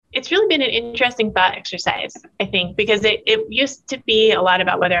it's really been an interesting thought exercise, I think, because it used to be a lot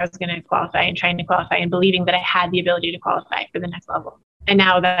about whether I was going to qualify and trying to qualify and believing that I had the ability to qualify for the next level. And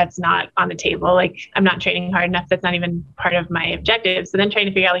now that's not on the table. Like, I'm not training hard enough. That's not even part of my objective. So then trying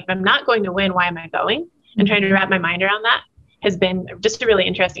to figure out, like, if I'm not going to win, why am I going? And trying to wrap my mind around that has been just a really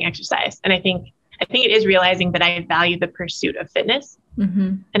interesting exercise. And I think it is realizing that I value the pursuit of fitness,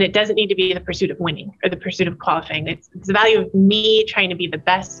 and it doesn't need to be the pursuit of winning or the pursuit of qualifying. It's the value of me trying to be the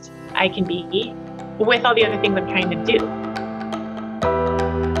best I can be with all the other things I'm trying to do.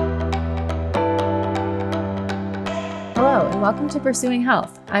 Hello, and welcome to Pursuing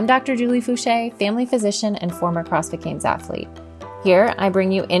Health. I'm Dr. Julie Fouché, family physician and former CrossFit Games athlete. Here, I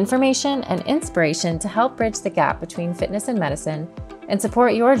bring you information and inspiration to help bridge the gap between fitness and medicine and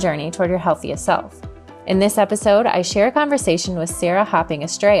support your journey toward your healthiest self. In this episode, I share a conversation with Sarah Hopping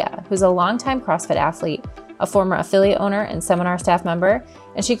Estrella, who's a longtime CrossFit athlete, a former affiliate owner and seminar staff member,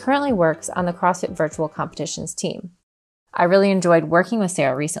 and she currently works on the CrossFit Virtual Competitions team. I really enjoyed working with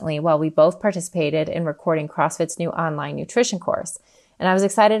Sarah recently while we both participated in recording CrossFit's new online nutrition course, and I was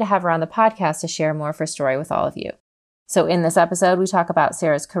excited to have her on the podcast to share more of her story with all of you. So in this episode, we talk about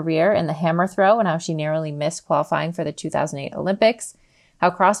Sarah's career in the hammer throw and how she narrowly missed qualifying for the 2008 Olympics, how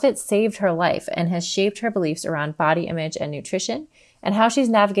CrossFit saved her life and has shaped her beliefs around body image and nutrition, and how she's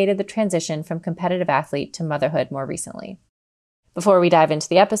navigated the transition from competitive athlete to motherhood more recently. Before we dive into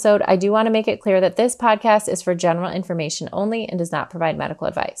the episode, I do want to make it clear that this podcast is for general information only and does not provide medical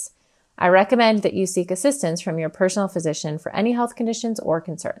advice. I recommend that you seek assistance from your personal physician for any health conditions or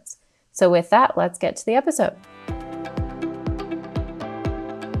concerns. So with that, let's get to the episode.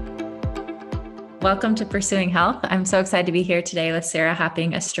 Welcome to Pursuing Health. I'm so excited to be here today with Sarah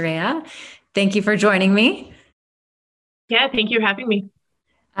Hopping Estrella. Thank you for joining me. Yeah, thank you for having me.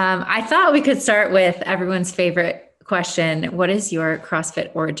 I thought we could start with everyone's favorite question. What is your CrossFit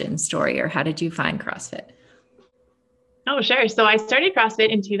origin story, or how did you find CrossFit? Oh, sure. So I started CrossFit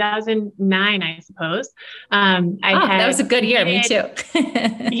in 2009, I suppose. That was a good year. Me too.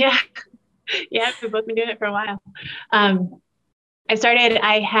 Yeah. We've both been doing it for a while.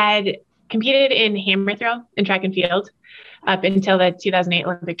 I had competed in hammer throw in track and field up until the 2008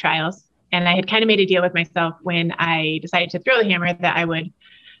 Olympic trials. And I had kind of made a deal with myself when I decided to throw the hammer that I would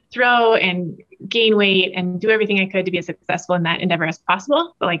throw and gain weight and do everything I could to be as successful in that endeavor as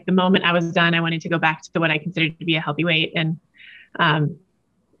possible. But like the moment I was done, I wanted to go back to what I considered to be a healthy weight and kind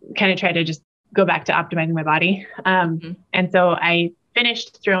of try to just go back to optimizing my body. And so I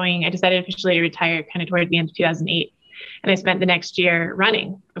finished throwing. I decided officially to retire kind of toward the end of 2008. And I spent the next year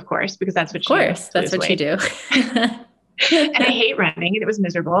running, of course, because that's what you do. And I hate running, and it was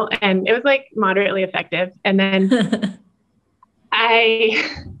miserable, and it was like moderately effective. And then I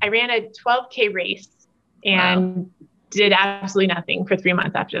ran a 12K race and did absolutely nothing for 3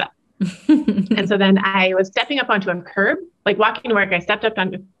 months after that. And so then I was stepping up onto a curb, like walking to work. I stepped up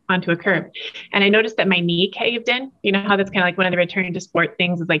onto a curb, and I noticed that my knee caved in. You know how that's kind of like one of the return to sport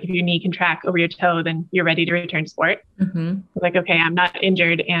things is like, if your knee can track over your toe, then you're ready to return to sport. Like, okay, I'm not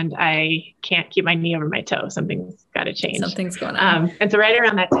injured and I can't keep my knee over my toe. Something's got to change. Something's going on. And so right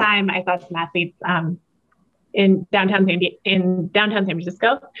around that time, I saw some athletes in downtown San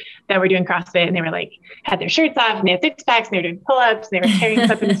Francisco that were doing CrossFit, and they were like, had their shirts off and they had six packs and they were doing pull-ups and they were carrying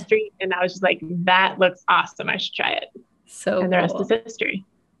stuff in the street. And I was just like, that looks awesome. I should try it. And the rest is history.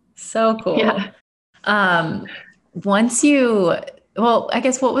 So cool. Yeah. I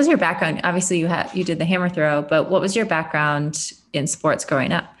guess, what was your background? Obviously you did the hammer throw, but what was your background in sports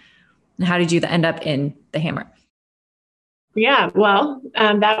growing up? And how did you end up in the hammer? Yeah, well,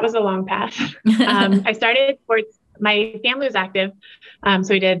 that was a long path. I started sports. My family was active.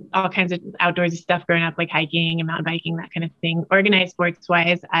 So we did all kinds of outdoorsy stuff growing up, like hiking and mountain biking, that kind of thing. Organized sports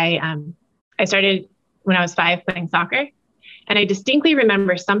wise, I started when I was 5 playing soccer. And I distinctly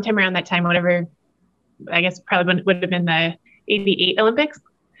remember sometime around that time, whatever, I guess probably would have been the 88 Olympics,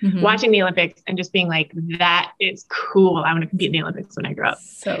 watching the Olympics and just being like, that is cool. I want to compete in the Olympics when I grow up.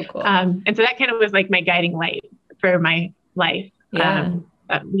 So cool. And so that kind of was like my guiding light for my life,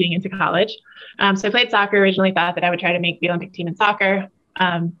 leading into college. So I played soccer, originally thought that I would try to make the Olympic team in soccer.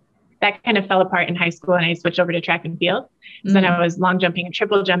 That kind of fell apart in high school, and I switched over to track and field. So then I was long jumping and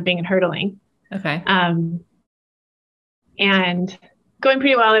triple jumping and hurdling. Okay. And going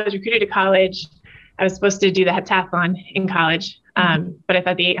pretty well. I was recruited to college. I was supposed to do the heptathlon in college, but I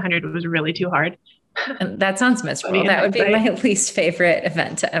thought the 800 was really too hard. And that sounds miserable. That would be my least favorite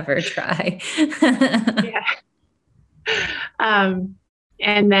event to ever try. Yeah. And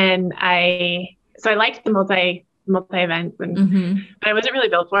then I liked the multi events, and but I wasn't really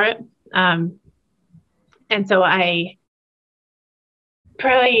built for it. And so I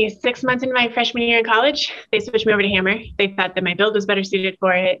probably 6 months into my freshman year in college, they switched me over to hammer. They thought that my build was better suited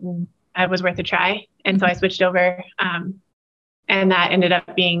for it and I was worth a try. And so I switched over. And that ended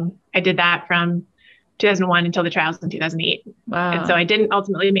up being, I did that from 2001 until the trials in 2008. Wow. And so I didn't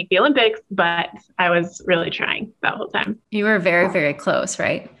ultimately make the Olympics, but I was really trying that whole time. You were very, very close,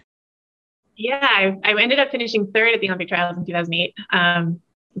 right? Yeah, I ended up finishing third at the Olympic trials in 2008.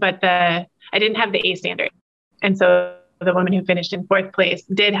 But I didn't have the A standard. And so the woman who finished in fourth place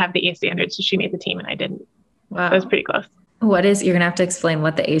did have the A standard. So she made the team and I didn't. Wow. So it was pretty close. You're going to have to explain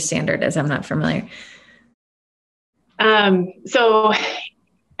what the A standard is. I'm not familiar. So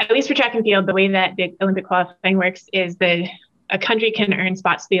at least for track and field, the way that the Olympic qualifying works is that a country can earn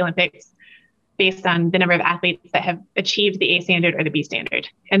spots to the Olympics based on the number of athletes that have achieved the A standard or the B standard.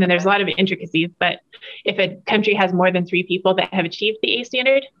 And then there's a lot of intricacies, but if a country has more than 3 people that have achieved the A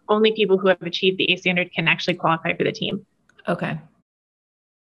standard, only people who have achieved the A standard can actually qualify for the team. Okay.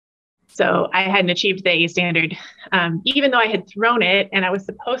 So I hadn't achieved the A standard, even though I had thrown it and I was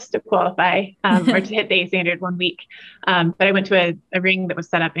supposed to qualify or to hit the A standard one week. But I went to a ring that was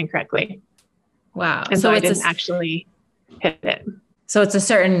set up incorrectly. Wow. And so I didn't actually hit it. So it's a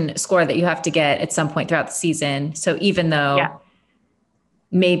certain score that you have to get at some point throughout the season. So even though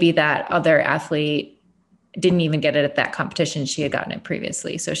maybe that other athlete didn't even get it at that competition, she had gotten it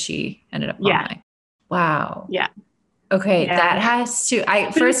previously. So she ended up qualifying. Wow. Yeah. Okay. Yeah. That has to,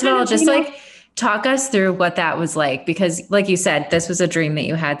 first of all, just like talk us through what that was like, because like you said, this was a dream that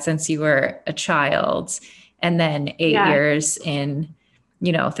you had since you were a child, and then 8 years in,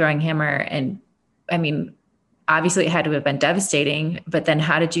 throwing hammer. And I mean, obviously it had to have been devastating, but then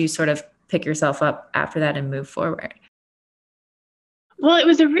how did you sort of pick yourself up after that and move forward? Well, it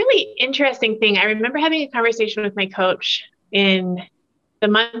was a really interesting thing. I remember having a conversation with my coach in the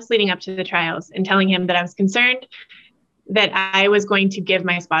months leading up to the trials and telling him that I was concerned that I was going to give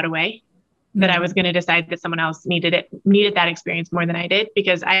my spot away, that I was going to decide that someone else needed that experience more than I did,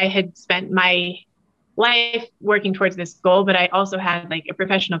 because I had spent my life working towards this goal, but I also had like a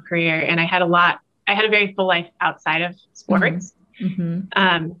professional career and I had a very full life outside of sports. Mm-hmm.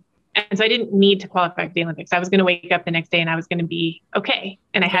 And so I didn't need to qualify for the Olympics. I was going to wake up the next day and I was going to be okay.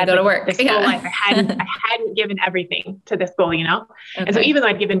 And I had to go to work. This whole life. I hadn't given everything to this goal, Okay. And so even though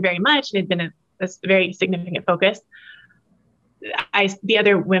I'd given very much, and it had been a very significant focus, the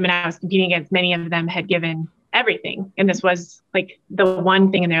other women I was competing against, many of them had given everything. And this was like the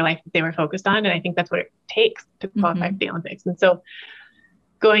one thing in their life that they were focused on. And I think that's what it takes to qualify for the Olympics. And so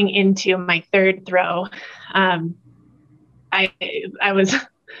going into my third throw, I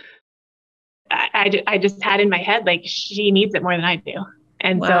just had in my head, like, she needs it more than I do.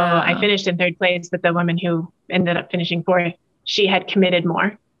 And so I finished in third place, but the woman who ended up finishing fourth, she had committed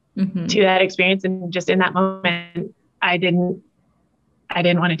more to that experience. And just in that moment, I didn't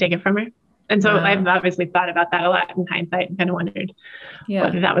want to take it from her. And so I've obviously thought about that a lot in hindsight and kind of wondered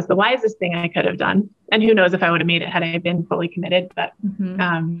whether that was the wisest thing I could have done. And who knows if I would have made it had I been fully committed. But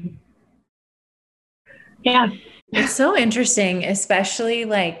it's so interesting, especially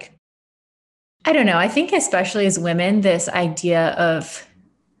like, I don't know, I think especially as women, this idea of,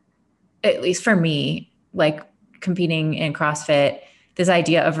 at least for me, like competing in CrossFit, this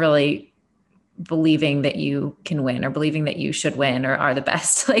idea of really believing that you can win or believing that you should win or are the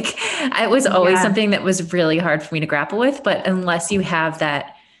best. Like, it was always something that was really hard for me to grapple with. But unless you have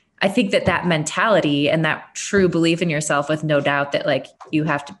that, I think that mentality and that true belief in yourself, with no doubt that like you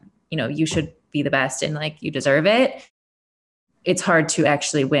have to, you should be the best and like you deserve it, it's hard to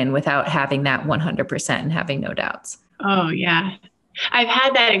actually win without having that 100% and having no doubts. Oh yeah. I've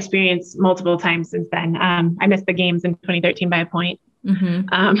had that experience multiple times since then. I missed the games in 2013 by a point.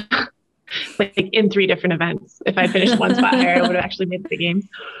 Like in 3 different events. If I finished one spot higher, I would have actually made the games.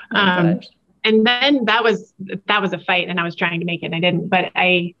 And then that was a fight, and I was trying to make it and I didn't, but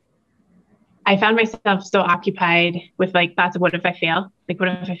I found myself so occupied with like thoughts of what if I fail? Like, what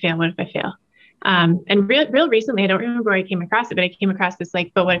if I fail? What if I fail? And real recently, I don't remember where I came across it, but I came across this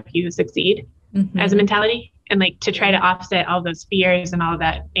like, but what if you succeed as a mentality? And like to try to offset all those fears and all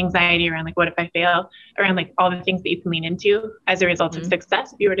that anxiety around like, what if I fail, around like all the things that you can lean into as a result of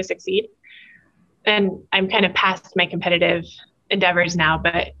success if you were to succeed. And I'm kind of past my competitive endeavors now,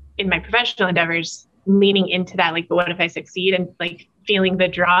 but in my professional endeavors, leaning into that, like, but what if I succeed, and like feeling the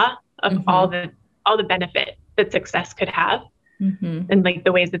draw of all the benefit that success could have. And like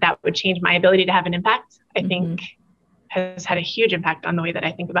the ways that would change my ability to have an impact, I think has had a huge impact on the way that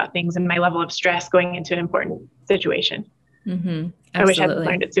I think about things and my level of stress going into an important situation. I wish I had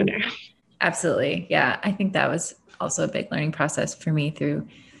learned it sooner. Absolutely. Yeah. I think that was also a big learning process for me through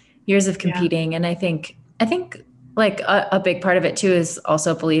years of competing. And I think like a big part of it too is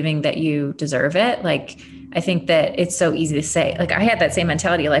also believing that you deserve it. Like, I think that it's so easy to say, like, I had that same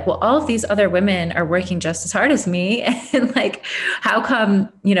mentality, like, well, all of these other women are working just as hard as me. And like, how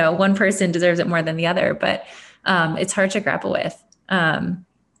come, one person deserves it more than the other? But it's hard to grapple with.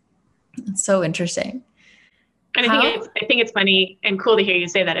 It's so interesting. And I think it's funny and cool to hear you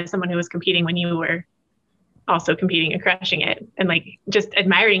say that as someone who was competing when you were also competing and crushing it, and like just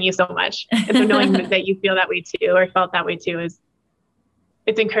admiring you so much. And so knowing that you feel that way too, or felt that way too,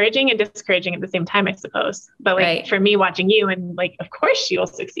 it's encouraging and discouraging at the same time, I suppose. But like right. For me watching you, and like, of course she will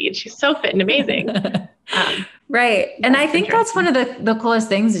succeed. She's so fit and amazing. Right. And I think that's one of the coolest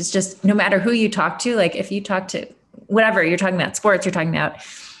things is just no matter who you talk to, like if you talk to whatever you're talking about, sports, you're talking about,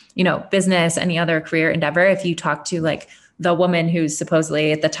 business, any other career endeavor, if you talk to like the woman who's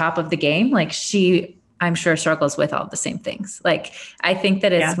supposedly at the top of the game, like I'm sure struggles with all the same things. Like, I think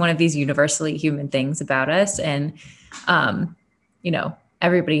that it's one of these universally human things about us. And,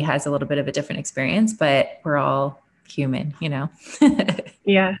 everybody has a little bit of a different experience, but we're all human, Yeah.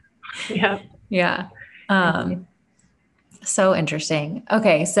 Yeah. Yeah. So interesting.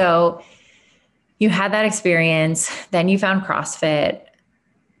 Okay. So you had that experience, then you found CrossFit.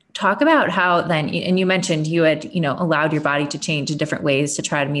 Talk about how then, and you mentioned you had, allowed your body to change in different ways to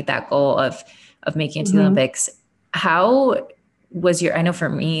try to meet that goal of making it to the Olympics. How was I know for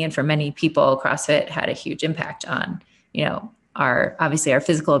me and for many people, CrossFit had a huge impact on, obviously our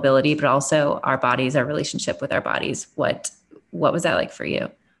physical ability, but also our bodies, our relationship with our bodies. What was that like for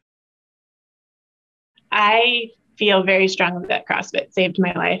you? I feel very strongly that CrossFit saved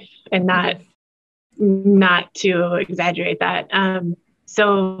my life, and not to exaggerate that.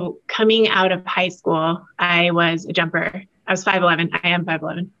 So coming out of high school, I was a jumper. I was 5'11". I am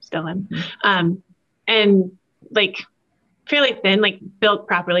 5'11", still am. And like fairly thin, like built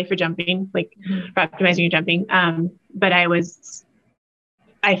properly for jumping, like for optimizing your jumping. But I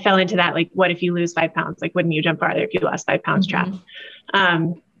fell into that, like, what if you lose 5 pounds? Like, wouldn't you jump farther if you lost 5 pounds trap?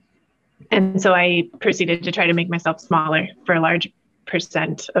 And so I proceeded to try to make myself smaller for a large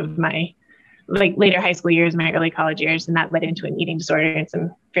percent of my like later high school years, my early college years. And that led into an eating disorder and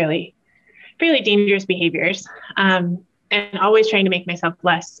some fairly dangerous behaviors. And always trying to make myself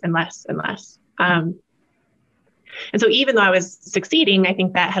less and less and less. And so even though I was succeeding, I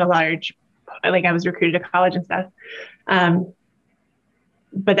think that had a large, like I was recruited to college and stuff.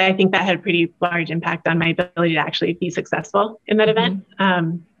 But I think that had a pretty large impact on my ability to actually be successful in that event.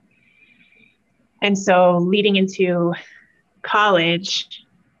 And so leading into college,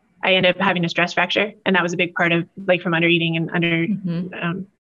 I ended up having a stress fracture. And that was a big part of like from under eating and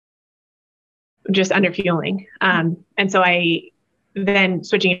just under fueling. And so I then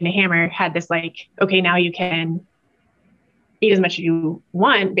switching into Hammer had this like, okay, now you can eat as much as you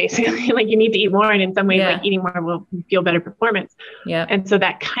want, basically. Like you need to eat more. And in some ways, like eating more will feel better performance. Yeah. And so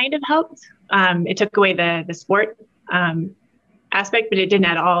that kind of helped. It took away the sport aspect, but it didn't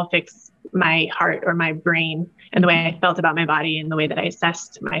at all fix my heart or my brain and the way I felt about my body and the way that I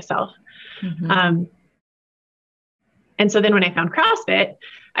assessed myself. And so then when I found CrossFit,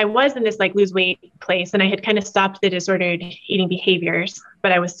 I was in this like lose weight place, and I had kind of stopped the disordered eating behaviors,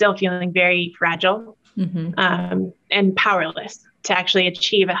 but I was still feeling very fragile and powerless to actually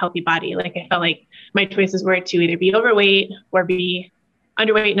achieve a healthy body. Like I felt like my choices were to either be overweight or be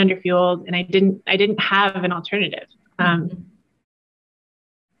underweight and underfueled. And I didn't have an alternative.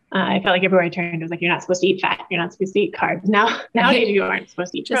 I felt like everywhere I turned, it was like, you're not supposed to eat fat. You're not supposed to eat carbs. Nowadays you aren't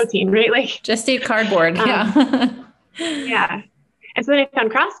supposed to eat protein, right? Like just eat cardboard. Yeah. And so then I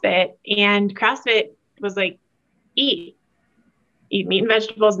found CrossFit, and CrossFit was like, eat meat and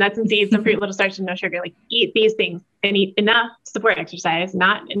vegetables, nuts and seeds, some fruit, little starch and no sugar, like eat these things and eat enough to support exercise,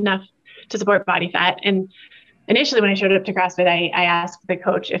 not enough to support body fat. And initially when I showed up to CrossFit, I asked the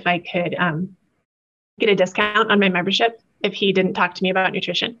coach if I could get a discount on my membership if he didn't talk to me about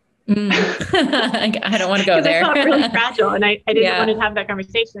nutrition. I don't want to go there. I felt really fragile, and I didn't want to have that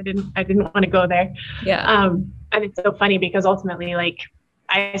conversation. I didn't want to go there. Yeah. And it's so funny because ultimately, like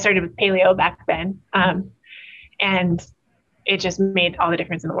I started with paleo back then, and it just made all the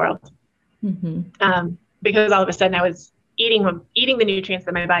difference in the world. Because all of a sudden I was eating the nutrients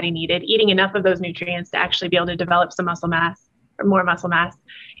that my body needed, eating enough of those nutrients to actually be able to develop some muscle mass or more muscle mass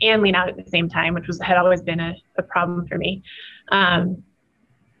and lean out at the same time, which had always been a problem for me.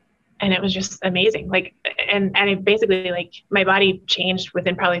 And it was just amazing. Like, and it basically like my body changed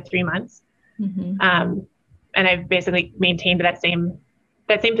within probably 3 months. And I've basically maintained that same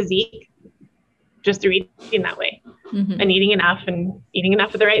physique just through eating that way and eating enough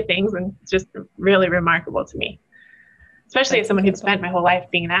of the right things. And it's just really remarkable to me, especially as someone who'd spent my whole life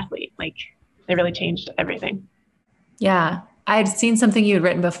being an athlete. Like it really changed everything. Yeah. I'd seen something you had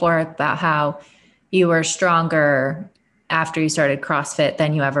written before about how you were stronger after you started CrossFit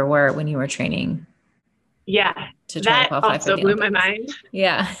than you ever were when you were training. Yeah. To try to That qualify for also the blew my Olympics. mind.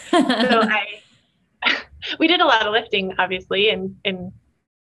 Yeah. So we did a lot of lifting, obviously, and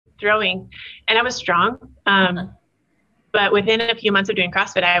throwing, and I was strong. But within a few months of doing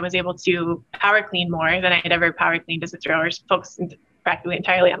CrossFit, I was able to power clean more than I had ever power cleaned as a thrower, focused practically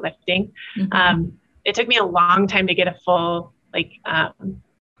entirely on lifting. It took me a long time to get a full,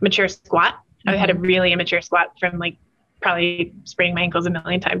 mature squat. I had a really immature squat from probably spraining my ankles a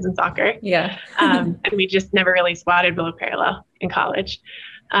million times in soccer. Yeah. And we just never really squatted below parallel in college.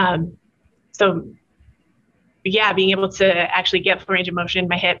 So yeah, being able to actually get full range of motion in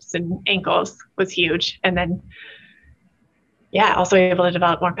my hips and ankles was huge. And then, yeah, also able to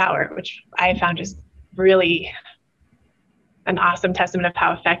develop more power, which I found just really an awesome testament of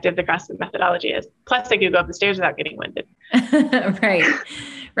how effective the CrossFit methodology is. Plus, I could go up the stairs without getting winded.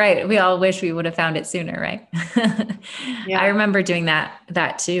 Right. We all wish we would have found it sooner, right? Yeah. I remember doing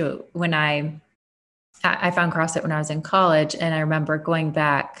that too when I found CrossFit when I was in college, and I remember going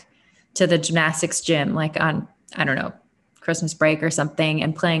back to the gymnastics gym on, I don't know, Christmas break or something,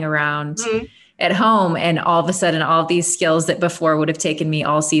 and playing around at home, and all of a sudden all these skills that before would have taken me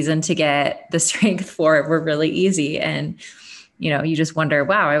all season to get the strength for were really easy. And you just wonder,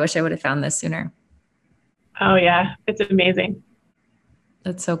 wow, I wish I would have found this sooner. Oh yeah, it's amazing.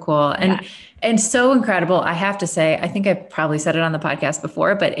 That's so cool. And so incredible. I have to say, I think I probably said it on the podcast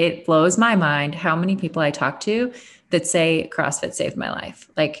before, but it blows my mind how many people I talk to that say CrossFit saved my life.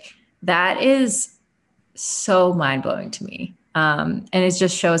 That is so mind blowing to me. And it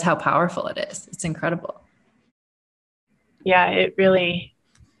just shows how powerful it is. It's incredible. Yeah, it really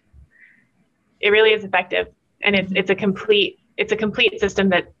is effective. And it's a complete system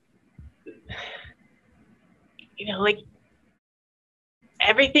that,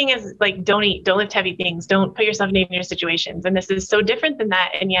 everything is don't eat, don't lift heavy things, don't put yourself in dangerous situations. And this is so different than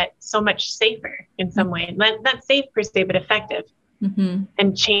that, and yet so much safer in some way. Not safe per se, but effective.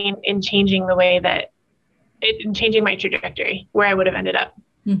 And changing the way that changing my trajectory where I would have ended up.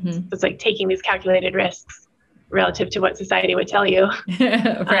 So it's taking these calculated risks relative to what society would tell you.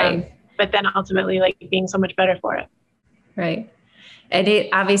 Right. But then ultimately being so much better for it. Right. And it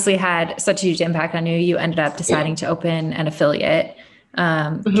obviously had such a huge impact on you. You ended up deciding to open an affiliate.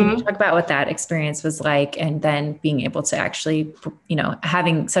 Can you talk about what that experience was like, and then being able to actually,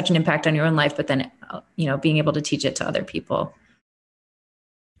 having such an impact on your own life, but then, being able to teach it to other people?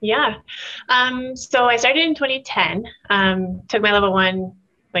 Yeah. So I started in 2010, took my level 1,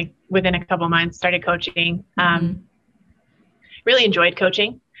 within a couple months, started coaching, really enjoyed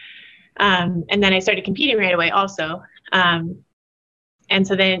coaching. And then I started competing right away also. And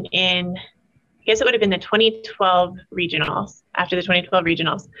so then I guess it would have been the 2012 regionals. After the 2012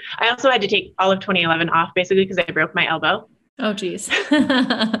 regionals, I also had to take all of 2011 off, basically because I broke my elbow. Oh, geez.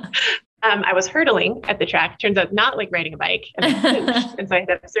 I was hurtling at the track. Turns out not like riding a bike. And so I had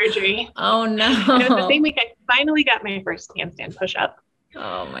to have surgery. Oh, no. And it was the same week I finally got my first handstand push-up.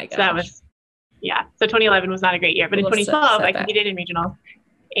 Oh, my gosh. So that was, yeah. So 2011 was not a great year. But in 2012, I competed in regionals.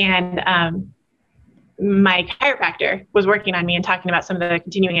 And my chiropractor was working on me and talking about some of the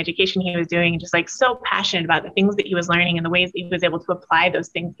continuing education he was doing, and just so passionate about the things that he was learning and the ways that he was able to apply those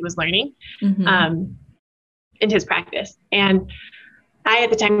things he was learning into his practice. And I, at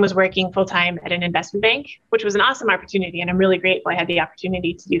the time, was working full-time at an investment bank, which was an awesome opportunity. And I'm really grateful I had the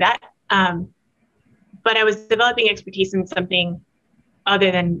opportunity to do that. But I was developing expertise in something other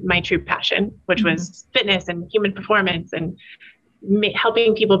than my true passion, which was fitness and human performance and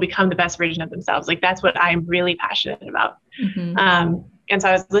helping people become the best version of themselves. That's what I'm really passionate about. And so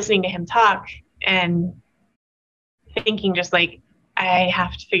I was listening to him talk and thinking I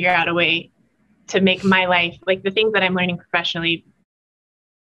have to figure out a way to make my life, the things that I'm learning professionally,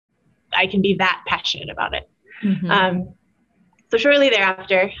 I can be that passionate about it. So shortly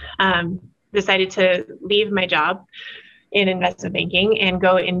thereafter, decided to leave my job in investment banking and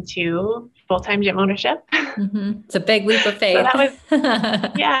go into full-time gym ownership. It's a big leap of faith. So that was,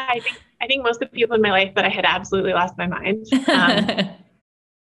 yeah, I think most of the people in my life that I had absolutely lost my mind.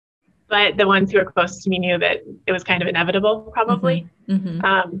 But the ones who were closest to me knew that it was kind of inevitable, probably.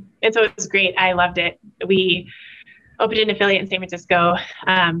 And so it was great. I loved it. We opened an affiliate in San Francisco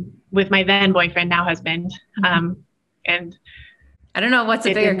with my then boyfriend, now husband. And I don't know what's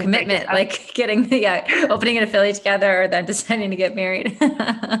a bigger commitment, getting opening an affiliate together or then deciding to get married.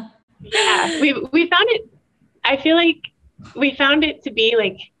 Yeah, we found it. I feel like we found it to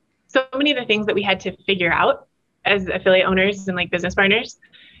be so many of the things that we had to figure out as affiliate owners and business partners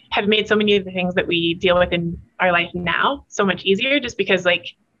have made so many of the things that we deal with in our life now so much easier, just because like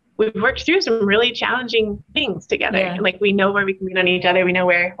we've worked through some really challenging things together. Yeah. And like, we know where we can lean on each other. We know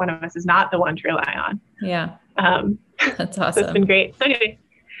where one of us is not the one to rely on. Yeah. That's awesome. So it's been great. So anyway,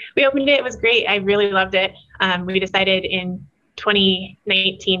 we opened it. It was great. I really loved it. We decided in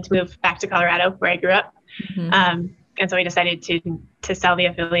 2019 to move back to Colorado, where I grew up. And so we decided to sell the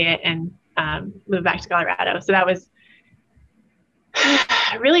affiliate and move back to Colorado. So that was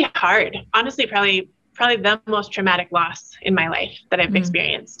really hard. Honestly, probably the most traumatic loss in my life that I've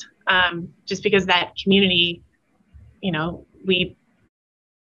experienced. Just because that community, you know, we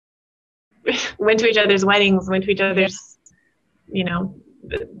went to each other's weddings, went to each other's, you know,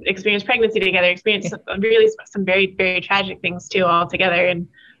 experienced pregnancy together, experienced really some very, very tragic things too, all together. And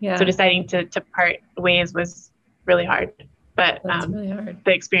so deciding to part ways was really hard. But really hard.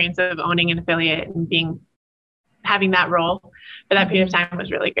 The experience of owning an affiliate and having that role for that period of time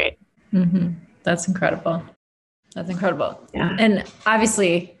was really great. That's incredible. That's incredible. Yeah. And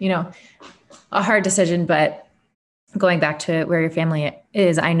obviously, you know, a hard decision, but going back to where your family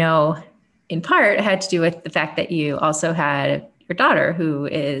is, I know in part had to do with the fact that you also had your daughter, who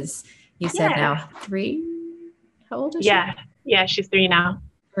is, you said now 3. How old is she? Yeah. She's 3 now.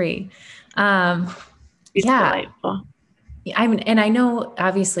 3. She's delightful. And I know,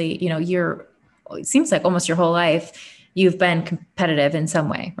 obviously, you know, it seems like almost your whole life, you've been competitive in some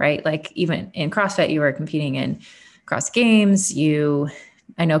way, right? Like even in CrossFit, you were competing in cross games.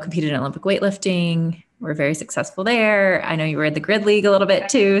 I know, competed in Olympic weightlifting, were very successful there. I know you were in the grid league a little bit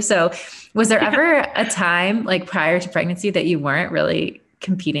too. So was there ever a time like prior to pregnancy that you weren't really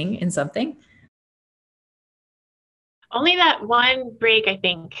competing in something? Only that one break, I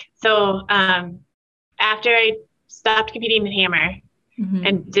think. So after I stopped competing in hammer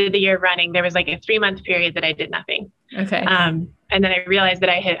and did the year running, there was like a 3-month period that I did nothing. Okay. And then I realized that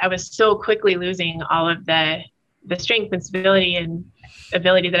I was so quickly losing all of the strength and stability and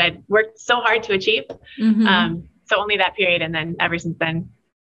ability that I'd worked so hard to achieve. So only that period. And then ever since then,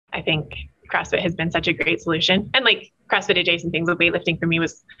 I think CrossFit has been such a great solution. And like CrossFit adjacent things, weightlifting for me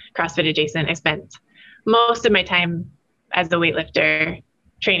was CrossFit adjacent. I spent most of my time as a weightlifter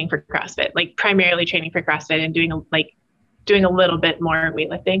training for CrossFit, like primarily training for CrossFit and doing a little bit more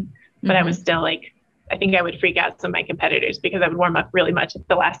weightlifting. But I was still like, I think I would freak out some of my competitors because I would warm up really much at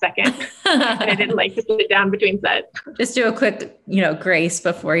the last second. And I didn't like to sit down between sets. Just do a quick, you know, grace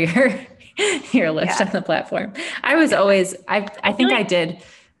before your lift on the platform. I was always, I think I did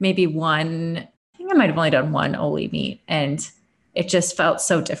maybe one, I think I might've only done one Oli meet, and it just felt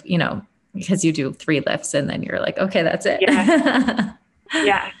so different, you know, because you do 3 lifts and then you're like, okay, that's it.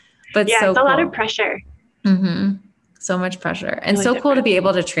 Yeah. But yeah, so it's a cool. lot of pressure. So much pressure, and really so different. cool to be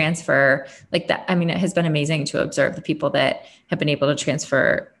able to transfer like that. I mean, it has been amazing to observe the people that have been able to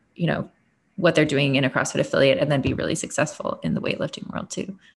transfer, you know, what they're doing in a CrossFit affiliate and then be really successful in the weightlifting world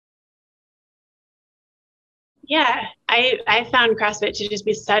too. Yeah, I found CrossFit to just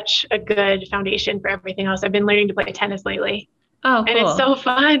be such a good foundation for everything else. I've been learning to play tennis lately. Oh, cool. And it's so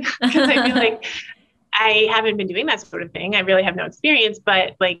fun because I feel like I haven't been doing that sort of thing. I really have no experience,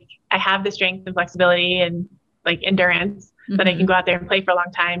 but like I have the strength and flexibility and like endurance that I can go out there and play for a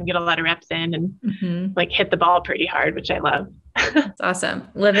long time and get a lot of reps in and like hit the ball pretty hard, which I love. That's awesome.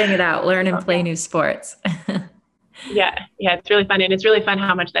 Living it out, learn and play new sports. Yeah, it's really fun. And it's really fun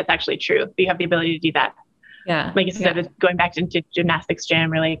how much that's actually true. You have the ability to do that. Yeah. Like instead of going back into gymnastics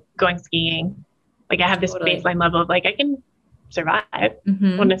gym or like going skiing, like I have this baseline level of like, I can survive.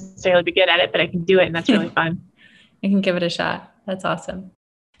 Won't necessarily be good at it, but I can do it. And that's really fun. I can give it a shot. That's awesome.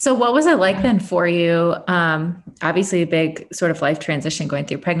 So what was it like then for you? Obviously a big sort of life transition going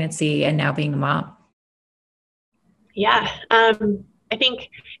through pregnancy and now being a mom. Yeah. I think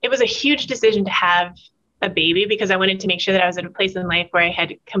it was a huge decision to have a baby because I wanted to make sure that I was at a place in life where I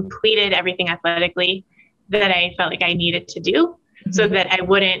had completed everything athletically that I felt like I needed to do so that I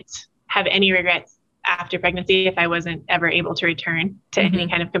wouldn't have any regrets after pregnancy if I wasn't ever able to return to any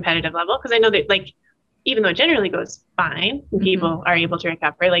kind of competitive level. Because I know that like, even though it generally goes fine, people are able to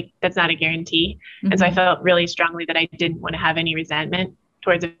recover, like that's not a guarantee. And so I felt really strongly that I didn't want to have any resentment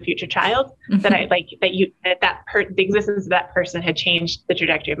towards a future child, that I like the existence of that person had changed the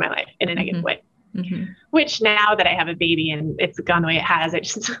trajectory of my life in a negative way. Which now that I have a baby and it's gone the way it has,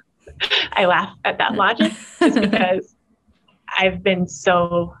 I laugh at that logic just because I've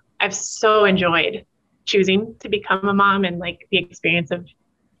so enjoyed choosing to become a mom and like the experience of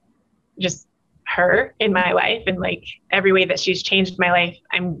just her in my life and like every way that she's changed my life.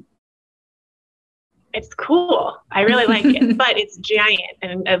 It's cool. I really like it, but it's giant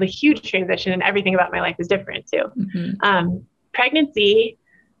and a huge transition and everything about my life is different too. Pregnancy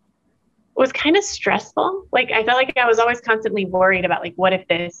was kind of stressful. Like I felt like I was always constantly worried about like, what if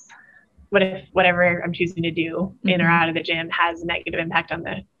whatever I'm choosing to do in or out of the gym has a negative impact on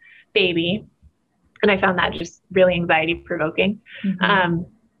the baby? And I found that just really anxiety provoking.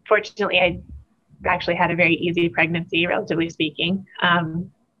 Fortunately, I actually had a very easy pregnancy, relatively speaking. I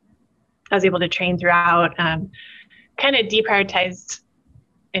was able to train throughout, kind of deprioritized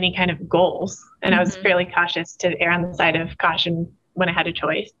any kind of goals. And I was fairly cautious to err on the side of caution when I had a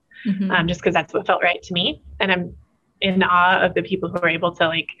choice, just because that's what felt right to me. And I'm in awe of the people who were able to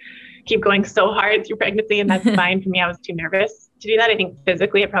like keep going so hard through pregnancy. And that's fine for me. I was too nervous to do that. I think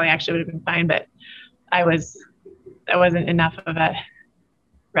physically it probably actually would have been fine, but I wasn't enough of a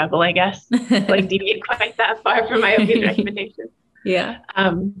rebel, I guess, like deviate quite that far from my obvious recommendation. Yeah.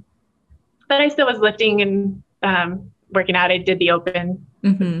 But I still was lifting and working out. I did the open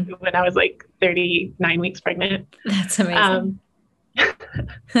when I was like 39 weeks pregnant. That's amazing.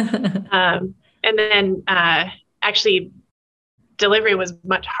 And then actually delivery was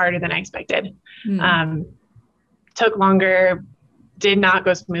much harder than I expected. Took longer, did not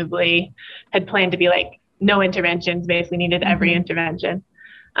go smoothly, had planned to be like no interventions, basically needed every intervention.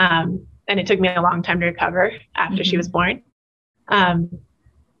 And it took me a long time to recover after she was born.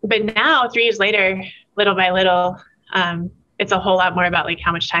 But now 3 years later, little by little, it's a whole lot more about like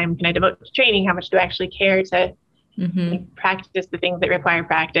how much time can I devote to training? How much do I actually care to like, practice the things that require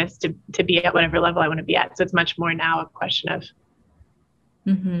practice to be at whatever level I want to be at? So it's much more now a question of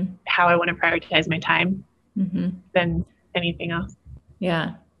how I want to prioritize my time than anything else.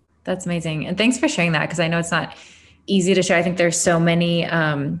 Yeah, that's amazing. And thanks for sharing that, because I know it's not easy to share. I think there's so many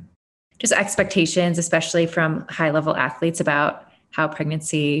just expectations, especially from high-level athletes, about how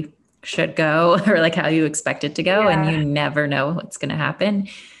pregnancy should go or like how you expect it to go. And you never know what's going to happen.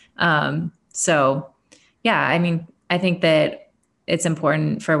 So yeah, I mean, I think that it's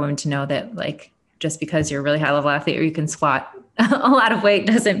important for women to know that like, just because you're a really high level athlete or you can squat a lot of weight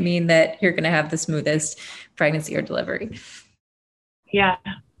doesn't mean that you're going to have the smoothest pregnancy or delivery. Yeah.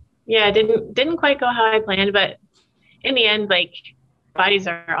 It didn't quite go how I planned, but in the end, like bodies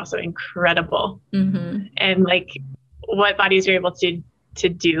are also incredible. And like what bodies are able to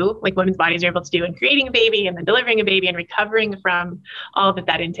do, like women's bodies are able to do in creating a baby and then delivering a baby and recovering from all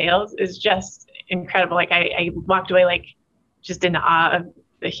that entails is just incredible. Like I walked away like just in awe of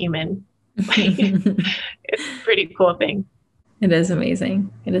the human. Like, it's a pretty cool thing. It is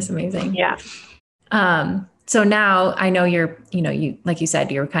amazing. Yeah. So now I know you, like you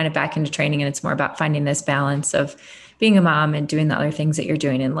said, you're kind of back into training and it's more about finding this balance of being a mom and doing the other things that you're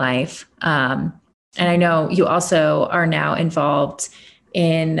doing in life. And I know you also are now involved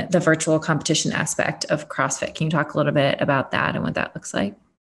in the virtual competition aspect of CrossFit. Can you talk a little bit about that and what that looks like?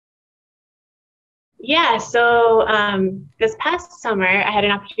 Yeah. So this past summer, I had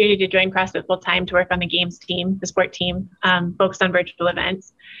an opportunity to join CrossFit full time to work on the games team, the sport team, focused on virtual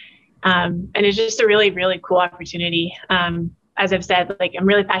events. And it's just a really, really cool opportunity. As I've said, like I'm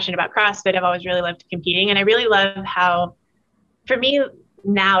really passionate about CrossFit. I've always really loved competing. And I really love how, for me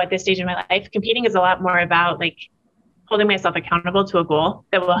now at this stage in my life, competing is a lot more about like holding myself accountable to a goal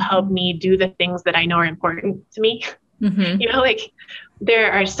that will help me do the things that I know are important to me. Like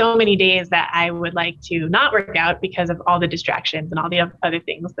there are so many days that I would like to not work out because of all the distractions and all the other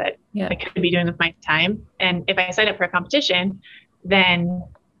things that I could be doing with my time. And if I sign up for a competition, then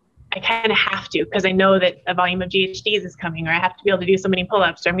I kind of have to, because I know that a volume of GHDs is coming, or I have to be able to do so many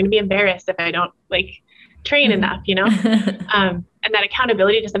pull-ups, or I'm going to be embarrassed if I don't like train enough, and that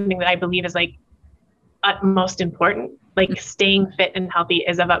accountability to something that I believe is like utmost important, like staying fit and healthy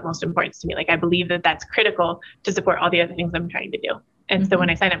is of utmost importance to me. Like I believe that that's critical to support all the other things I'm trying to do. And so when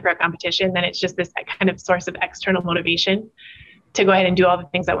I sign up for a competition, then it's just this kind of source of external motivation to go ahead and do all the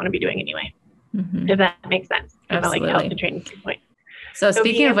things I want to be doing anyway. If that makes sense. Absolutely. From a like health and training standpoint. So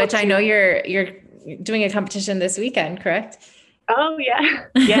speaking of which, I know you're doing a competition this weekend, correct? Oh yeah.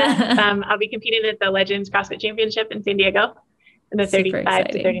 Yeah. I'll be competing at the Legends CrossFit Championship in San Diego in the 35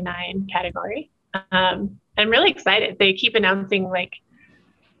 to 39 category. I'm really excited. They keep announcing like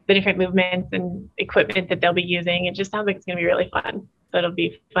the different movements and equipment that they'll be using. It just sounds like it's going to be really fun. So it'll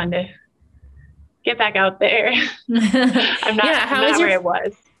be fun to get back out there. I'm not where I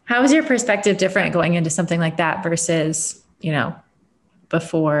was. How is your perspective different going into something like that versus,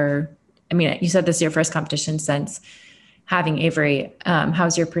 before? I mean, you said this is your first competition since having Avery.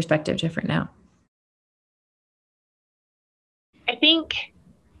 How's your perspective different now? I think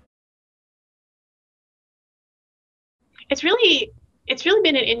it's really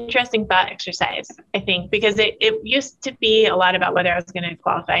been an interesting thought exercise, I think, because it used to be a lot about whether I was going to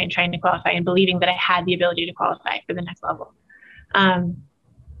qualify and trying to qualify and believing that I had the ability to qualify for the next level.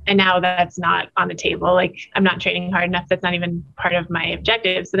 And now that's not on the table. Like, I'm not training hard enough. That's not even part of my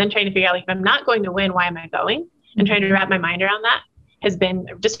objective. So then trying to figure out, like, if I'm not going to win, why am I going? And trying to wrap my mind around that has been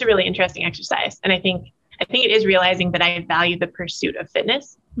just a really interesting exercise. And I think it is realizing that I value the pursuit of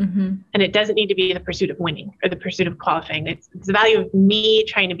fitness, and it doesn't need to be the pursuit of winning or the pursuit of qualifying. It's the value of me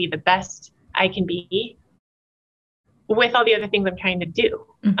trying to be the best I can be with all the other things I'm trying to do.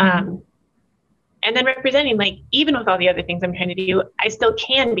 And then representing, like, even with all the other things I'm trying to do, I still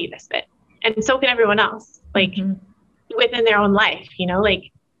can be this fit. And so can everyone else, like within their own life, you know,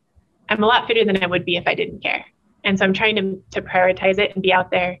 like, I'm a lot fitter than I would be if I didn't care. And so I'm trying to prioritize it and be out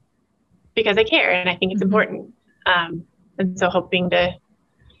there because I care. And I think it's important. And so hoping to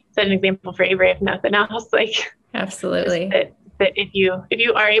set an example for Avery, if nothing else, like, absolutely, that if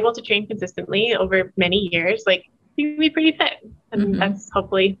you are able to train consistently over many years, like, you can be pretty fit. And that's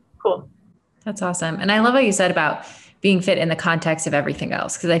hopefully cool. That's awesome. And I love what you said about being fit in the context of everything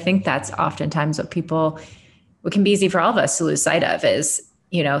else, because I think that's oftentimes what can be easy for all of us to lose sight of is,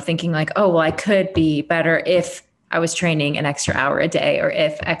 you know, thinking like, oh, well, I could be better if I was training an extra hour a day or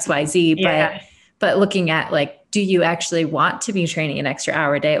if X, Y, Z, but looking at, like, do you actually want to be training an extra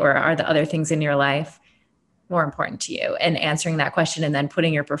hour a day, or are the other things in your life more important to you? And answering that question and then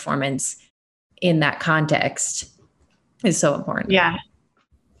putting your performance in that context is so important. Yeah.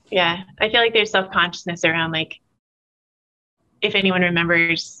 I feel like there's self-consciousness around, like, if anyone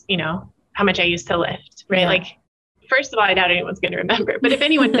remembers, you know, how much I used to lift, right? Like, first of all, I doubt anyone's going to remember, but if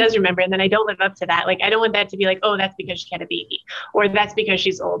anyone does remember and then I don't live up to that, like, I don't want that to be like, oh, that's because she had a baby, or that's because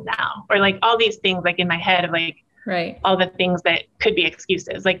she's old now, or like all these things, like, in my head of, like, all the things that could be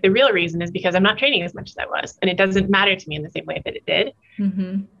excuses. Like, the real reason is because I'm not training as much as I was, and it doesn't matter to me in the same way that it did.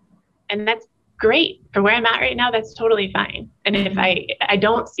 And that's great for where I'm at right now. That's totally fine. And if I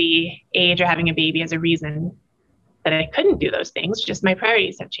don't see age or having a baby as a reason that I couldn't do those things, just my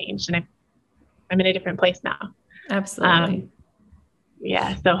priorities have changed and I'm in a different place now. Absolutely.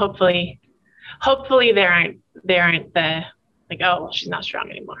 So hopefully there aren't the, like, oh, well, she's not strong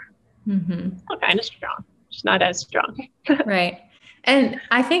anymore. Still kind of strong. She's not as strong. Right. And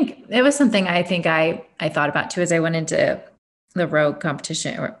I think it was something I thought about too, as I went into the Rogue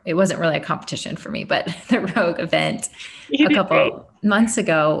competition, or it wasn't really a competition for me, but the Rogue event a couple months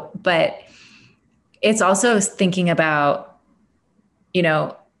ago. But it's also thinking about, you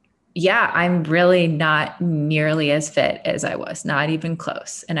know, I'm really not nearly as fit as I was, not even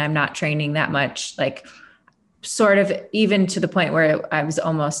close. And I'm not training that much, like, sort of even to the point where I was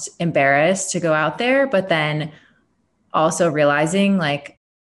almost embarrassed to go out there. But then also realizing, like,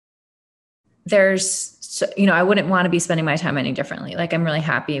 I wouldn't want to be spending my time any differently. Like, I'm really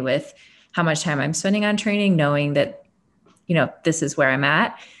happy with how much time I'm spending on training, knowing that, you know, this is where I'm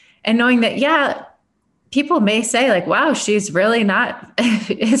at, and knowing that, people may say, like, wow, she's really not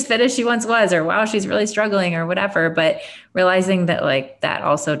as fit as she once was, or wow, she's really struggling, or whatever. But realizing that, like, that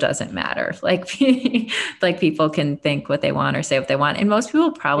also doesn't matter. Like, like, people can think what they want or say what they want. And most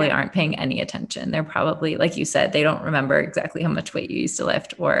people probably aren't paying any attention. They're probably, like you said, they don't remember exactly how much weight you used to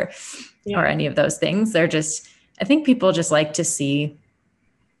lift or any of those things. They're just, I think people just like to see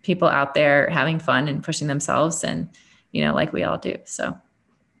people out there having fun and pushing themselves, and, you know, like we all do. So.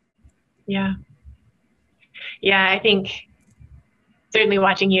 Yeah, I think certainly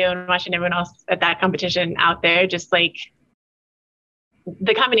watching you and watching everyone else at that competition out there, just like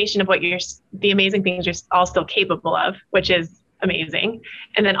the combination of the amazing things you're all still capable of, which is amazing.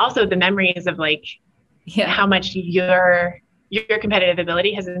 And then also the memories of, like, how much your competitive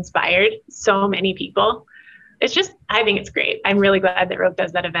ability has inspired so many people. It's just, I think it's great. I'm really glad that Rogue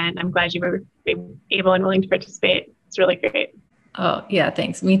does that event. I'm glad you were able and willing to participate. It's really great. Oh yeah.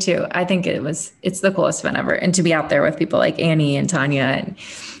 Thanks. Me too. I think it's the coolest event ever. And to be out there with people like Annie and Tanya, and,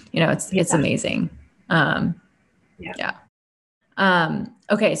 you know, it's amazing. Okay.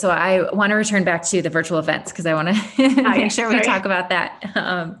 So I want to return back to the virtual events, because I want to make sure we talk about that.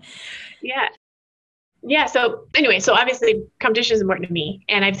 So anyway, so obviously competition is important to me,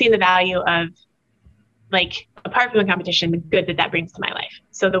 and I've seen the value of, like, apart from the competition, the good that brings to my life.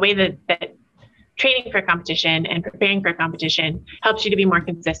 So the way that training for a competition and preparing for a competition helps you to be more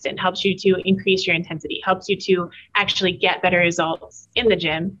consistent, helps you to increase your intensity, helps you to actually get better results in the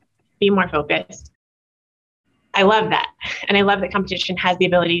gym, be more focused. I love that. And I love that competition has the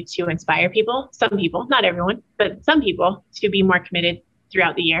ability to inspire people, some people, not everyone, but some people, to be more committed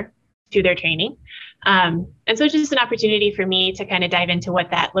throughout the year to their training. And so it's just an opportunity for me to kind of dive into what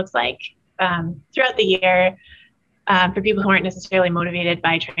that looks like throughout the year. For people who aren't necessarily motivated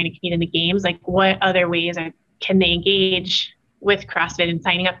by trying to compete in the games, like, what other ways can they engage with CrossFit and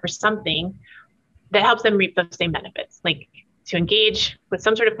signing up for something that helps them reap those same benefits? Like, to engage with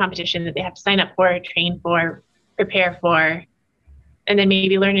some sort of competition that they have to sign up for, train for, prepare for, and then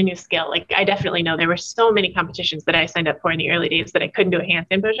maybe learn a new skill. Like I definitely know there were so many competitions that I signed up for in the early days that I couldn't do a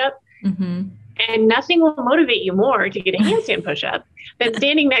handstand push-up. Mm-hmm. And nothing will motivate you more to get a handstand push-up than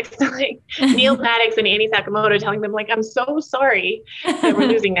standing next to like Neil Maddox and Annie Sakamoto telling them like, I'm so sorry that we're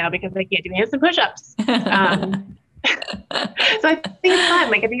losing now because I can't do handstand push-ups. So I think it's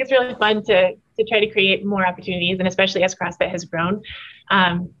fun. Like, I think it's really fun to try to create more opportunities. And especially as CrossFit has grown,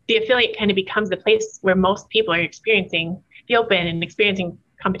 the affiliate kind of becomes the place where most people are experiencing the open and experiencing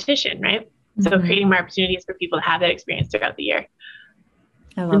competition, right? Mm-hmm. So creating more opportunities for people to have that experience throughout the year.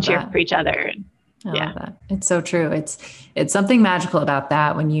 I love and cheer that. for each other. I love that. It's so true. It's something magical about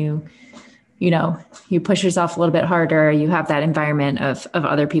that when you push yourself a little bit harder, you have that environment of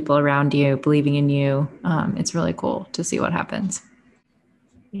other people around you believing in you. It's really cool to see what happens.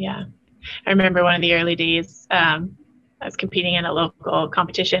 Yeah. I remember one of the early days, I was competing in a local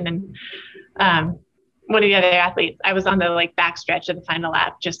competition, and one of the other athletes, I was on the like back stretch of the final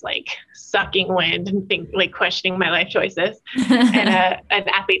lap, just like sucking wind and questioning my life choices. And an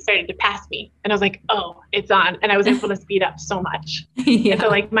athlete started to pass me, and I was like, oh, it's on. And I was able to speed up so much. Yeah. And so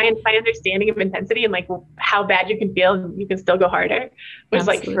like my understanding of intensity and like how bad you can feel and you can still go harder was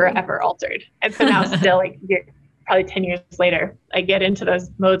like forever altered. And so now still like probably 10 years later, I get into those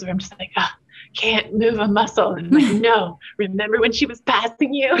modes where I'm just like, can't move a muscle. And I'm like, no, remember when she was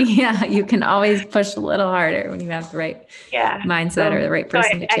passing you? Yeah, you can always push a little harder when you have the right mindset or the right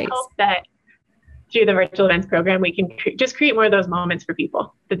person to chase. I hope that through the virtual events program, we can just create more of those moments for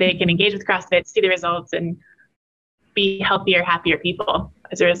people that they can engage with CrossFit, see the results, and be healthier, happier people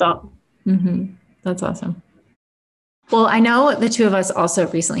as a result. Mm-hmm. That's awesome. Well, I know the two of us also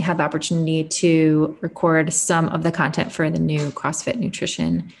recently had the opportunity to record some of the content for the new CrossFit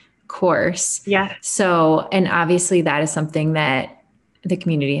nutrition course. Yeah. So, and obviously that is something that the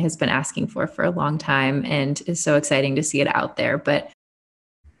community has been asking for a long time and is so exciting to see it out there. But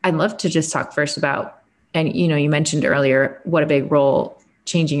I'd love to just talk first about, and you mentioned earlier what a big role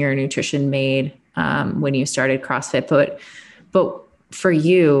changing your nutrition made when you started CrossFit. But for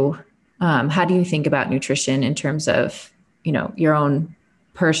you, how do you think about nutrition in terms of, your own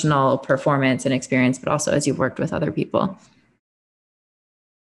personal performance and experience, but also as you've worked with other people?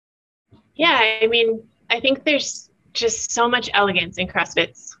 Yeah, I mean, I think there's just so much elegance in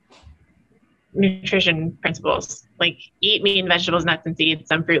CrossFit's nutrition principles. Like eat meat and vegetables, nuts and seeds,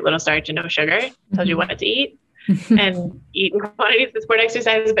 some fruit, little starch, and no sugar. Tells you what to eat. And eat in quantities that support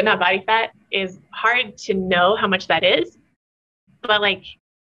exercises, but not body fat is hard to know how much that is. But like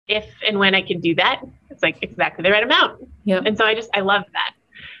if and when I can do that, it's like exactly the right amount. Yep. And so I love that.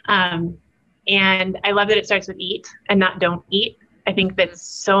 And I love that it starts with eat and not don't eat. I think that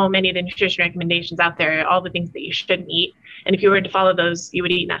so many of the nutrition recommendations out there are all the things that you shouldn't eat. And if you were to follow those, you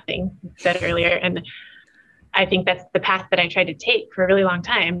would eat nothing, said earlier. And I think that's the path that I tried to take for a really long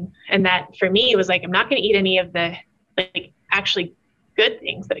time. And that for me, it was like, I'm not going to eat any of the like actually good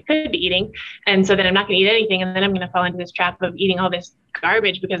things that I could be eating. And so then I'm not going to eat anything. And then I'm going to fall into this trap of eating all this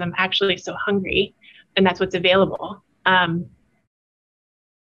garbage because I'm actually so hungry and that's what's available. And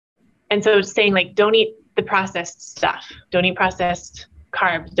so saying like, don't eat the processed stuff. Don't eat processed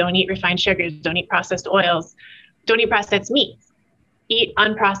carbs. Don't eat refined sugars. Don't eat processed oils. Don't eat processed meats. Eat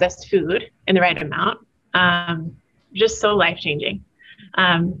unprocessed food in the right amount. Just so life-changing.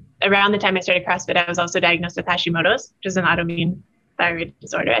 Around the time I started CrossFit, I was also diagnosed with Hashimoto's, which is an autoimmune thyroid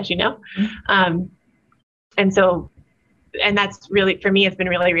disorder, as you know. And that's really, for me, it's been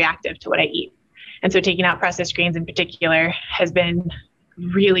really reactive to what I eat. And so taking out processed grains in particular has been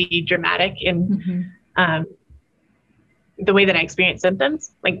really dramatic in the way that I experience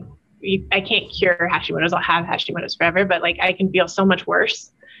symptoms. Like I can't cure Hashimoto's. I'll have Hashimoto's forever, but like I can feel so much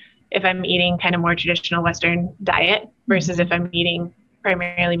worse if I'm eating kind of more traditional Western diet versus if I'm eating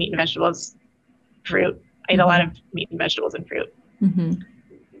primarily meat and vegetables, fruit. I eat a lot of meat and vegetables and fruit.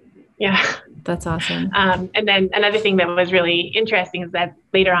 Yeah. That's awesome. And then another thing that was really interesting is that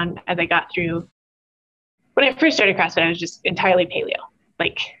later on, as I got through, when I first started CrossFit, I was just entirely paleo.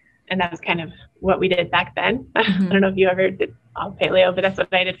 And that was kind of what we did back then. I don't know if you ever did all paleo, but that's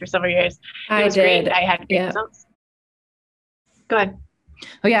what I did for several years. It was great. I had great results. Go ahead.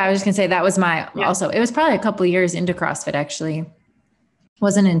 Oh yeah. I was just gonna say that was also, it was probably a couple of years into CrossFit actually. It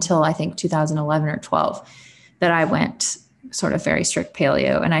wasn't until I think 2011 or 12 that I went sort of very strict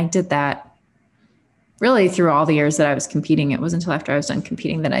paleo. And I did that really through all the years that I was competing. It wasn't until after I was done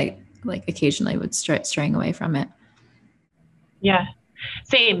competing that I like occasionally would start straying away from it. Yeah.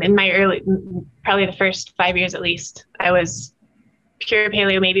 Same in my probably the first 5 years at least, I was pure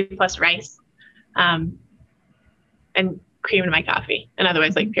paleo, maybe plus rice. And cream in my coffee, and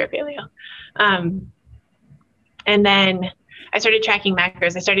otherwise like pure paleo. And then I started tracking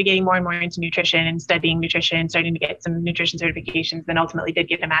macros. I started getting more and more into nutrition and studying nutrition, starting to get some nutrition certifications, then ultimately did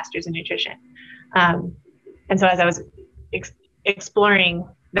get a master's in nutrition. And so as I was exploring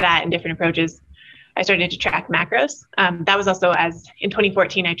that and different approaches, I started to track macros. That was also as in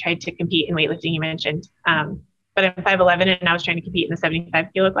 2014, I tried to compete in weightlifting, you mentioned. But I'm 5'11", and I was trying to compete in the 75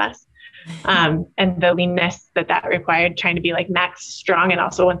 kilo class. And the leanness that required, trying to be like max strong and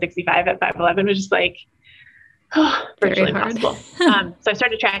also 165 at 5'11" was just like, virtually impossible. So I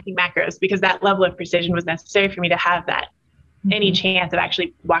started tracking macros because that level of precision was necessary for me to have that any chance of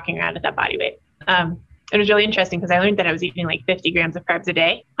actually walking around at that body weight. It was really interesting because I learned that I was eating like 50 grams of carbs a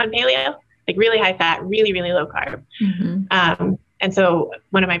day on paleo, like really high fat, really, really low carb. And so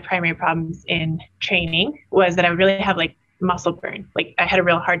one of my primary problems in training was that I would really have like muscle burn. Like I had a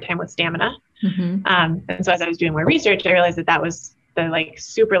real hard time with stamina. And so as I was doing more research, I realized that was the like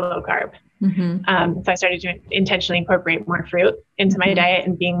super low carb. So I started to intentionally incorporate more fruit into my diet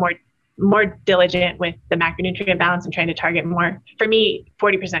and being more diligent with the macronutrient balance and trying to target more. For me,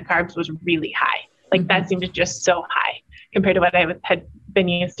 40% carbs was really high. Like that seemed just so high compared to what I had been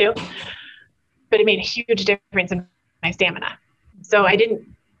used to. But it made a huge difference in my stamina. So I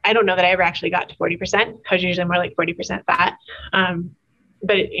don't know that I ever actually got to 40%. I was usually more like 40% fat.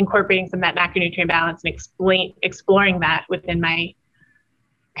 But incorporating some of that macronutrient balance and exploring that within my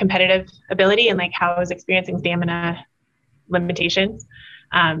competitive ability and like how I was experiencing stamina limitations,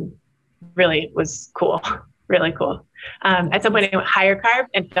 really was cool, really cool. At some point I went higher carb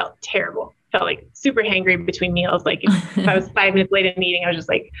and felt terrible. Felt like super hangry between meals. Like if I was 5 minutes late in eating, I was just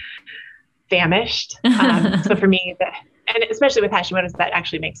like famished. So for me, and especially with Hashimoto's, that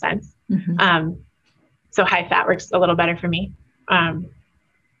actually makes sense. So high fat works a little better for me.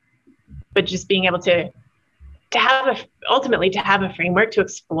 But just being able to have a framework to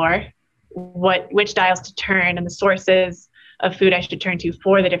explore which dials to turn and the sources of food I should turn to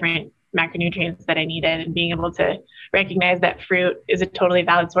for the different macronutrients that I needed, and being able to recognize that fruit is a totally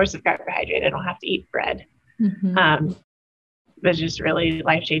valid source of carbohydrate. I don't have to eat bread. Was just really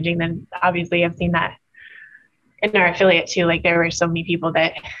life-changing. Then obviously I've seen that in our affiliate too. Like there were so many people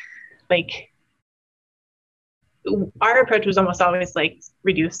that like, our approach was almost always like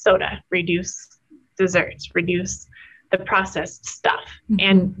reduce soda, reduce desserts, reduce the processed stuff,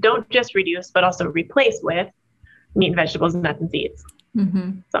 and don't just reduce, but also replace with meat and vegetables, nuts and seeds,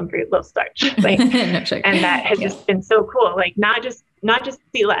 some fruit, low starch, like, no sugar. And that has just been so cool. Like not just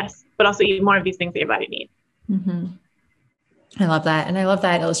eat less, but also eat more of these things that your body needs. I love that. And I love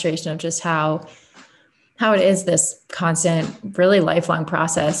that illustration of just how it is this constant, really lifelong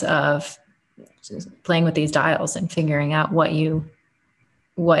process of just playing with these dials and figuring out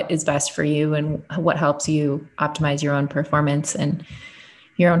what is best for you and what helps you optimize your own performance and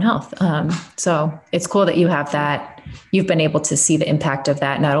your own health. So it's cool that you have that. You've been able to see the impact of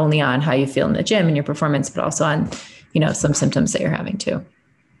that, not only on how you feel in the gym and your performance, but also on, some symptoms that you're having too.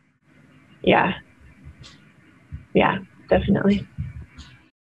 Yeah, definitely.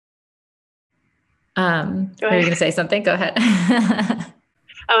 Were you going to say something? Go ahead.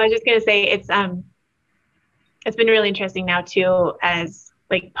 I was just going to say it's been really interesting now too, as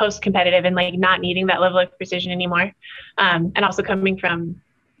like post-competitive and like not needing that level of precision anymore. And also coming from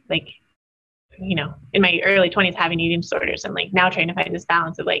like, in my early 20s having eating disorders, and like now trying to find this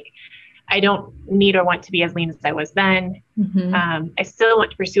balance of like, I don't need or want to be as lean as I was then. I still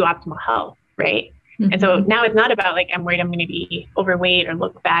want to pursue optimal health, right? And so now it's not about like, I'm worried I'm going to be overweight or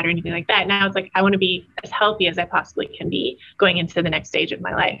look bad or anything like that. Now it's like, I want to be as healthy as I possibly can be going into the next stage of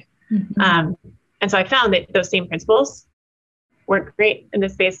my life. And so I found that those same principles work great in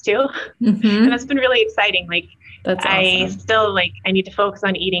this space too. And that's been really exciting. Like that's awesome. I still I need to focus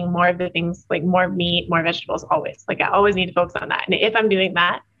on eating more of the things, like more meat, more vegetables, always. Like I always need to focus on that. And if I'm doing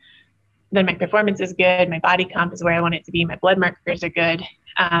that, then my performance is good. My body comp is where I want it to be. My blood markers are good.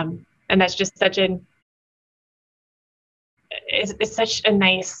 And that's just it's such a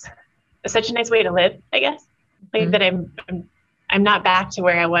nice way to live, I guess. Like that I'm not back to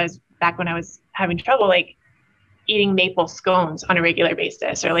where I was back when I was having trouble, like eating maple scones on a regular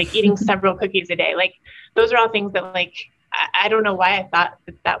basis, or like eating several cookies a day. Like those are all things that like, I don't know why I thought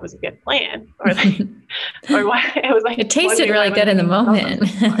that was a good plan, or like, or why I was like, it tasted really good in the moment.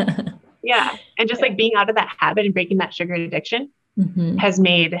 Yeah. And just like being out of that habit and breaking that sugar addiction has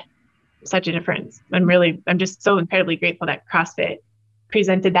made such a difference. I'm just so incredibly grateful that CrossFit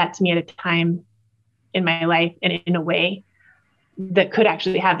presented that to me at a time in my life and in a way that could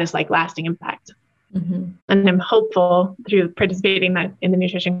actually have this like lasting impact. And I'm hopeful through participating in the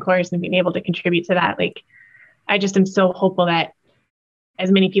nutrition course and being able to contribute to that, like I just am so hopeful that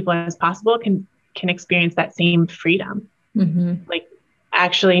as many people as possible can experience that same freedom, like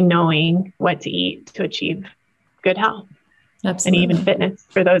actually knowing what to eat to achieve good health. Absolutely. And even fitness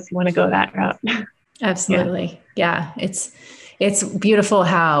for those who want to go that route. Absolutely. Yeah. It's beautiful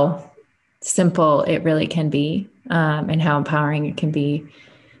how simple it really can be, and how empowering it can be.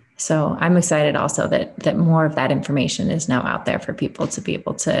 So I'm excited also that more of that information is now out there for people to be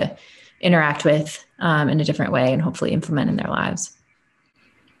able to interact with, in a different way and hopefully implement in their lives.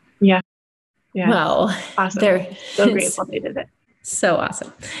 Yeah. Well, awesome. They're so grateful they did it. So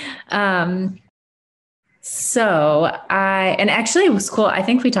awesome. And actually it was cool. I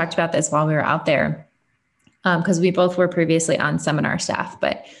think we talked about this while we were out there, because we both were previously on seminar staff,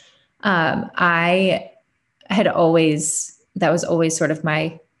 but I had that was always sort of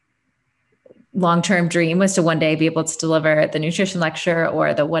my long-term dream, was to one day be able to deliver the nutrition lecture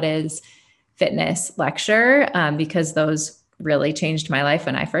or the What is Fitness lecture, because those really changed my life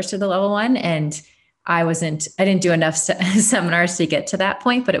when I first did the level 1. And I didn't do enough seminars to get to that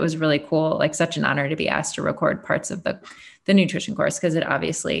point, but it was really cool. Like such an honor to be asked to record parts of the nutrition course, because it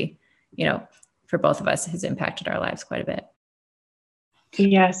obviously, for both of us has impacted our lives quite a bit.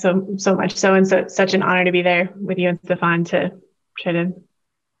 Yeah. So much so. And so such an honor to be there with you and Stefan to try to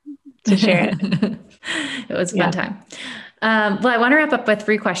share it. It was a fun time. Well, I want to wrap up with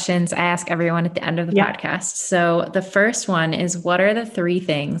 3 questions I ask everyone at the end of the podcast. So the first one is, what are the 3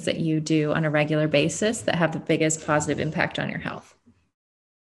 things that you do on a regular basis that have the biggest positive impact on your health?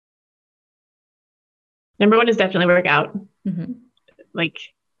 Number 1 is definitely work out. Like,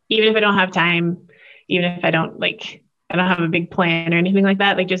 even if I don't have time, even if I don't have a big plan or anything like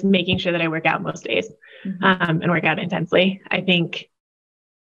that, like just making sure that I work out most days, and work out intensely. I think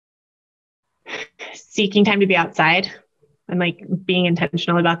seeking time to be outside and like being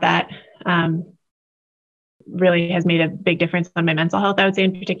intentional about that, really has made a big difference on my mental health, I would say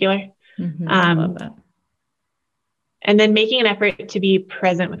in particular. I love that. And then making an effort to be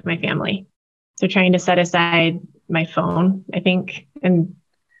present with my family. So trying to set aside my phone, I think, and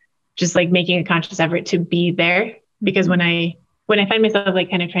just like making a conscious effort to be there, because when I find myself like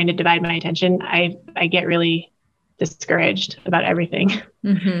kind of trying to divide my attention, I get really discouraged about everything.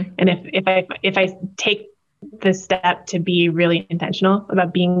 And if I take the step to be really intentional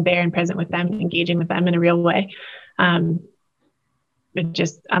about being there and present with them, engaging with them in a real way, it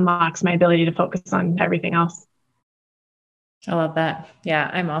just unlocks my ability to focus on everything else. I love that. Yeah.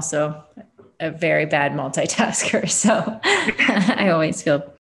 I'm also a very bad multitasker. So I always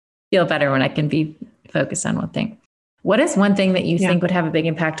feel better when I can be focused on one thing. What is one thing that you think would have a big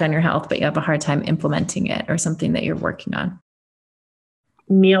impact on your health, but you have a hard time implementing it, or something that you're working on?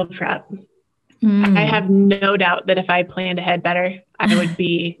 Meal prep. I have no doubt that if I planned ahead better, I would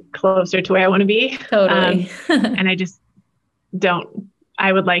be closer to where I want to be. Totally. And I just don't.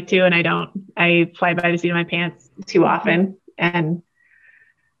 I would like to, and I don't. I fly by the seat of my pants too often, and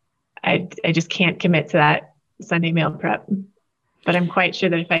I just can't commit to that Sunday meal prep. But I'm quite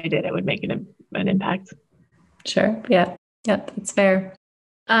sure that if I did, it would make an impact. Sure. Yeah. Yep. That's fair.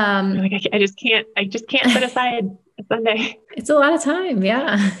 I just can't set aside a Sunday. It's a lot of time.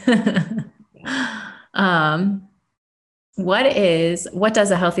 Yeah. What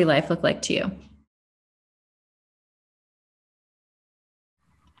does a healthy life look like to you?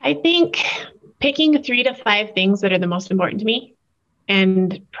 I think picking 3 to 5 things that are the most important to me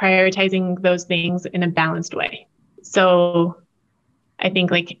and prioritizing those things in a balanced way. So I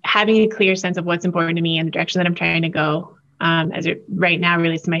think like having a clear sense of what's important to me and the direction that I'm trying to go, as it right now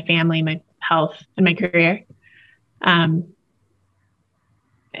relates to my family, my health, and my career.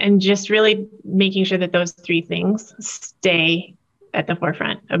 And just really making sure that those 3 things stay at the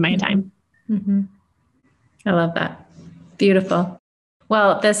forefront of my time. I love that. Beautiful.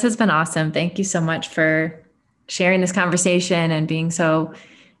 Well, this has been awesome. Thank you so much for sharing this conversation and being so,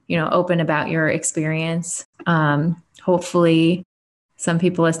 open about your experience. Hopefully some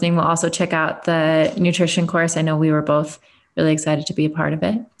people listening will also check out the nutrition course. I know we were both really excited to be a part of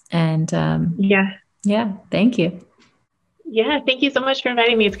it. And thank you. Yeah, thank you so much for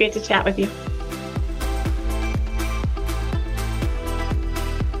inviting me. It's great to chat with you.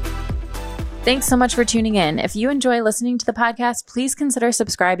 Thanks so much for tuning in. If you enjoy listening to the podcast, please consider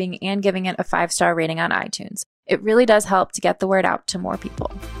subscribing and giving it a 5-star rating on iTunes. It really does help to get the word out to more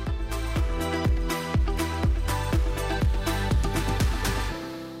people.